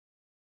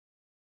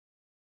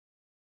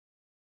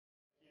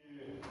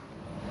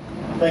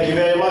Thank you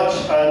very much,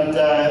 and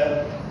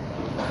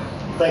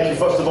thank you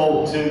first of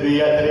all to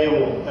the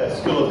Ateneo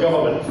School of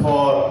Government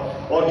for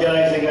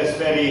organising this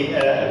very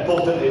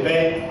important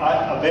event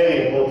at a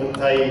very important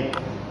time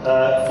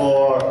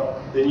for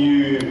the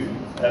new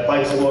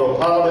Banks of Moro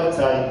Parliament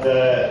and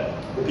the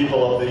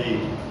people of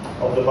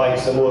the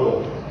Banks of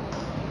Moro.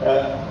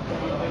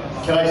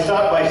 Can I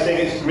start by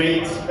saying it's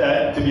great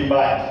to be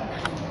back.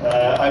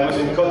 I was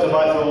in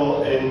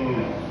Cotabato in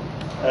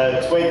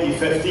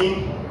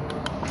 2015.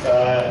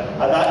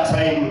 At that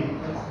time,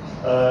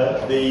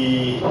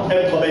 the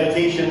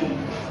implementation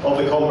of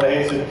the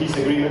Comprehensive Peace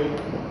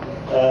Agreement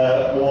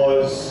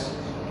was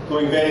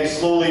going very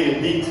slowly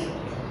indeed.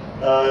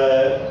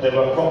 There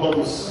were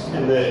problems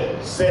in the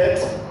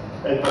Senate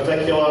in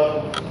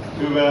particular,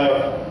 who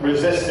were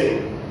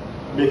resisting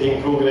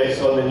making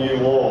progress on the new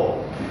law.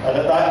 And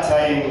at that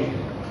time,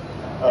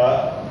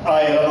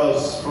 I and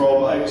others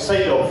from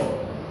outside of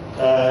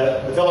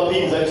the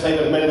Philippines, outside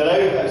of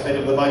Mindanao, outside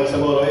of the Banks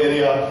of Moro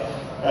area,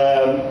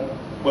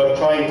 were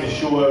trying to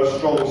show our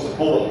strong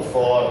support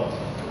for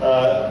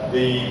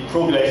the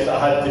progress that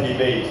had to be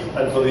made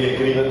and for the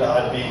agreement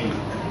that had been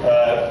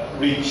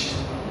reached.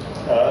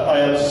 I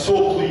am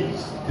so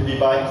pleased to be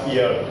back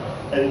here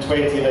in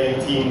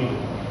 2019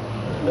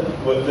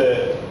 with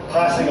the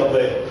passing of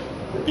the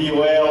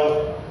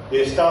BOL, the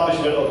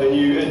establishment of the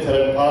new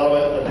interim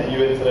parliament and the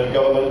new interim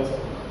government,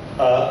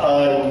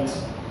 and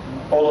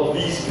all of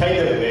these kind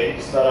of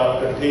events that are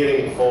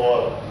preparing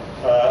for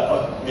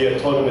the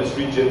autonomous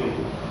region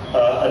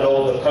and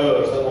all the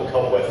powers that will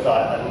come with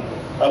that. And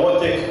I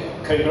want to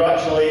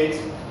congratulate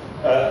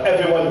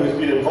everyone who's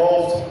been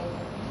involved,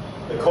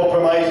 the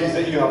compromises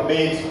that you have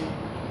made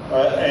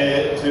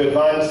to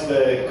advance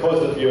the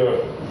cause of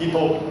your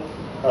people,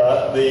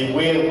 the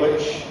way in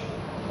which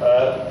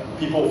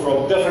people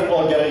from different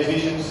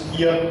organisations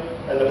here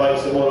in the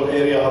Banks of Moro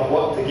area have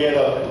worked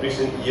together in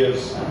recent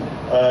years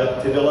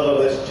to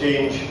deliver this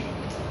change,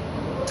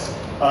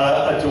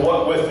 and to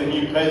work with the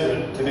new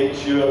President to make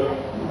sure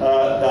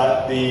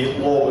that the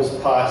law was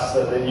passed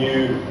and the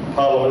new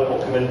Parliament will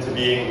come into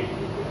being.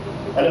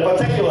 And in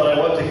particular, I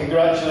want to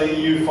congratulate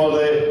you for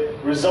the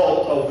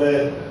result of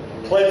the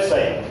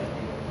plebiscite,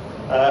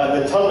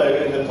 the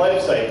turnout in the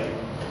plebiscite.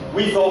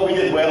 We thought we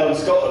did well in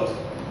Scotland.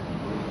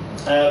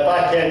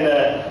 Back in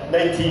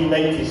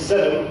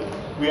 1997,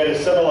 we had a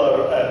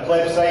similar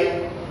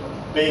plebiscite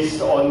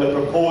based on the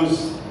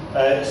proposed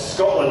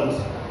Scotland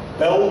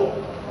bill,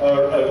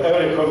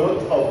 our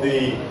equivalent of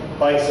the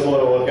Banks of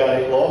Moro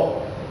Organic Law.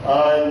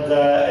 And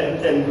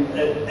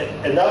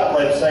in that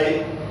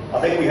plebiscite, I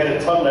think we had a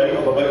turnout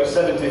of about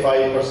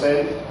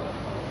 75%,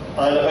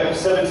 and about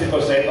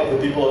 70% of the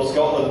people of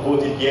Scotland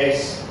voted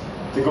yes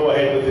to go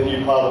ahead with the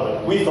new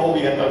Parliament. We thought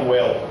we had done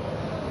well,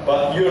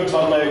 but your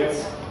turnout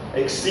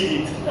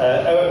exceeded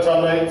our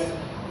turnout,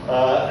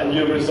 and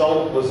your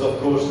result was, of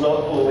course,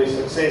 not only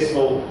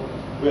successful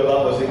where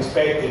that was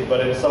expected,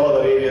 but in some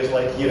other areas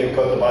like here in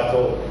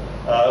Cotabato,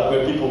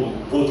 where people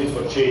voted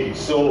for change.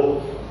 So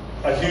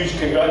a huge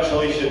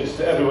congratulations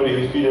to everybody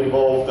who's been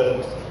involved,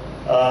 and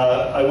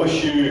I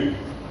wish you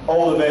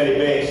all the very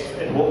best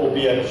in what will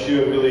be, I'm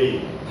sure,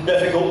 really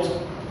difficult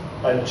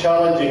and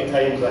challenging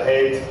times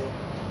ahead,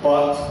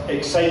 but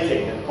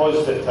exciting and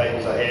positive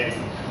times ahead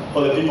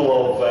for the people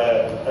of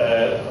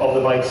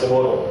the Banks of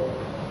Moro.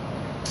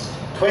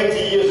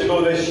 20 years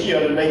ago this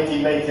year, in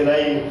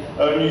 1999,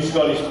 our new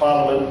Scottish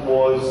Parliament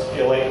was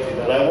elected,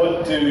 and I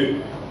want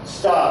to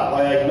start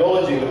by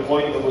acknowledging the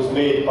point that was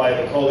made by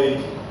the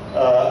colleague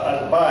at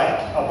the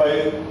back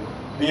about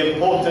the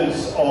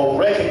importance of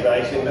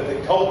recognising that the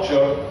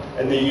culture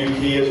in the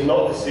UK is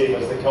not the same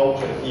as the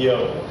culture here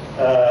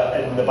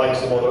in the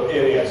Banks of Moro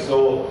area.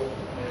 So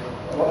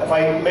if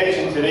I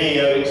mention today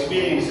our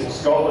experience in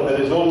Scotland, that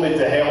is only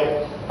to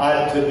help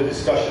add to the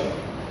discussion.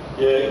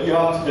 You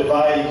have to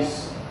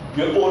devise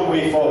your own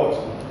way forward.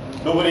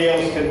 Nobody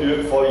else can do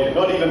it for you,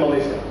 not even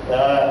Malaysia.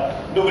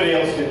 Nobody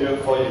else can do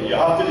it for you. You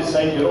have to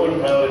decide your own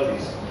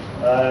priorities,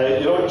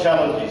 your own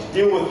challenges,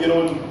 deal with your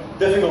own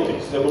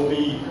difficulties. There will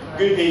be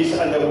good days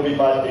and there will be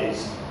bad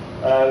days.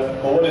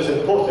 But what is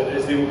important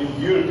is they will be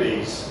your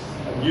days,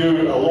 and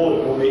you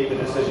alone will make the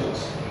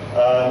decisions.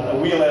 And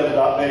we learned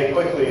that very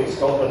quickly in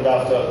Scotland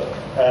after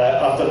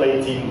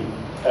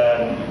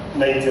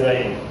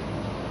 1999.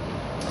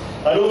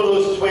 And over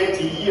those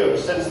 20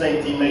 years, since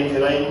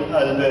 1999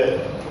 and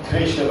the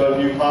creation of our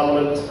new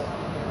Parliament,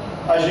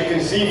 as you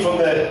can see from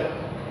the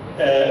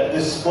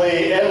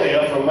display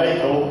earlier from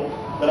Michael,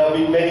 there have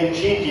been many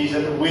changes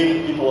in the way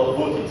that people have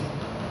voted.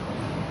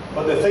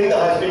 But the thing that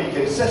has been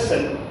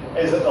consistent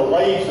is that the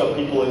lives of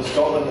people in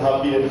Scotland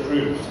have been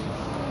improved.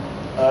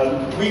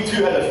 We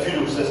too had a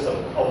feudal system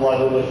of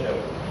land ownership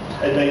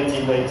in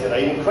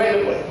 1999,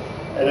 incredibly.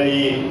 In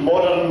a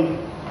modern,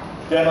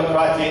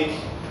 democratic,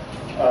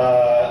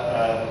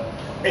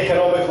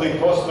 economically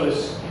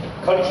prosperous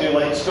country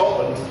like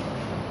Scotland,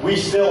 we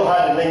still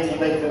had in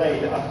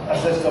 1999 a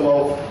system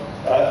of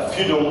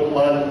feudal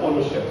land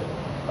ownership.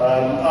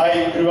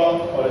 I grew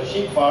up on a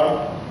sheep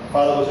farm.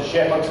 Father was a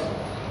shepherd.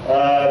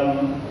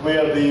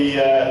 where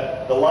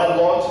the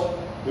landlord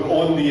who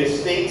owned the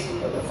estate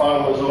that the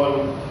farm was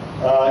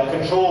on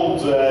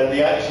controlled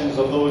the actions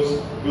of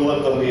those who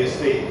lived on the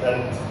estate,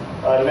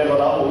 and I remember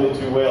that only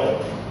too well.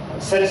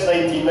 Since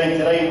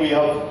 1999 we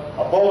have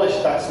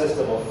abolished that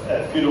system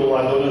of feudal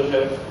land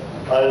ownership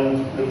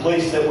and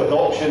replaced it with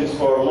options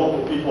for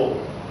local people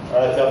to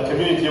have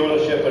community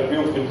ownership and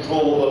real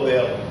control of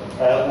their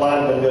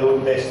land and their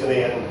own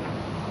destiny, and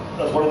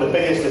that's one of the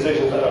biggest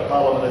decisions that our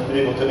Parliament has been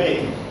able to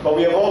make. But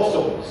we have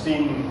also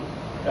seen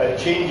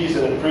changes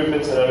and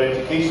improvements in our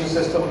education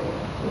system,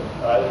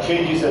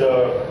 changes in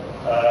our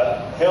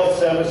health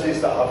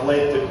services that have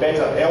led to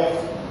better health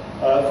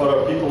for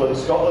our people in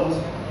Scotland.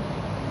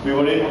 We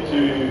were able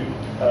to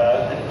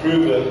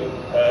improve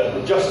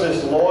the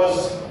justice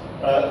laws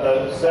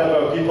that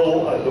serve our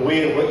people and the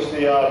way in which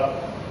they are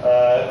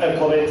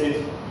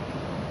implemented.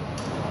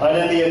 And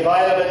in the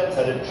environment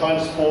and in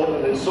transport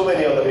and in so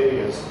many other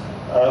areas,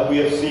 we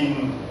have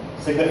seen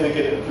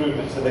significant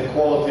improvements in the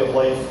quality of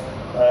life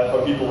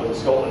for people in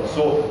Scotland.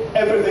 So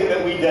everything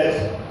that we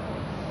did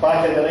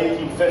back in the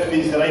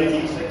 1950s, the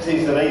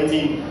 1960s, the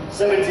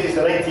 1970s,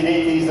 the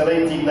 1980s, the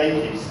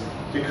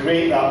 1990s to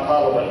create that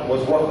Parliament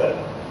was worth it.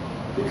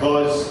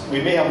 Because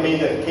we may have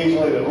made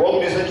occasionally the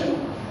wrong decision,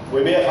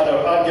 we may have had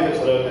our arguments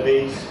and our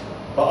debates,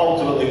 but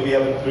ultimately we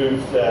have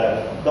improved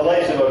the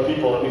lives of our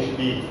people, and we should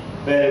be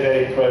very,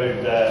 very proud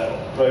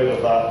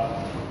of that.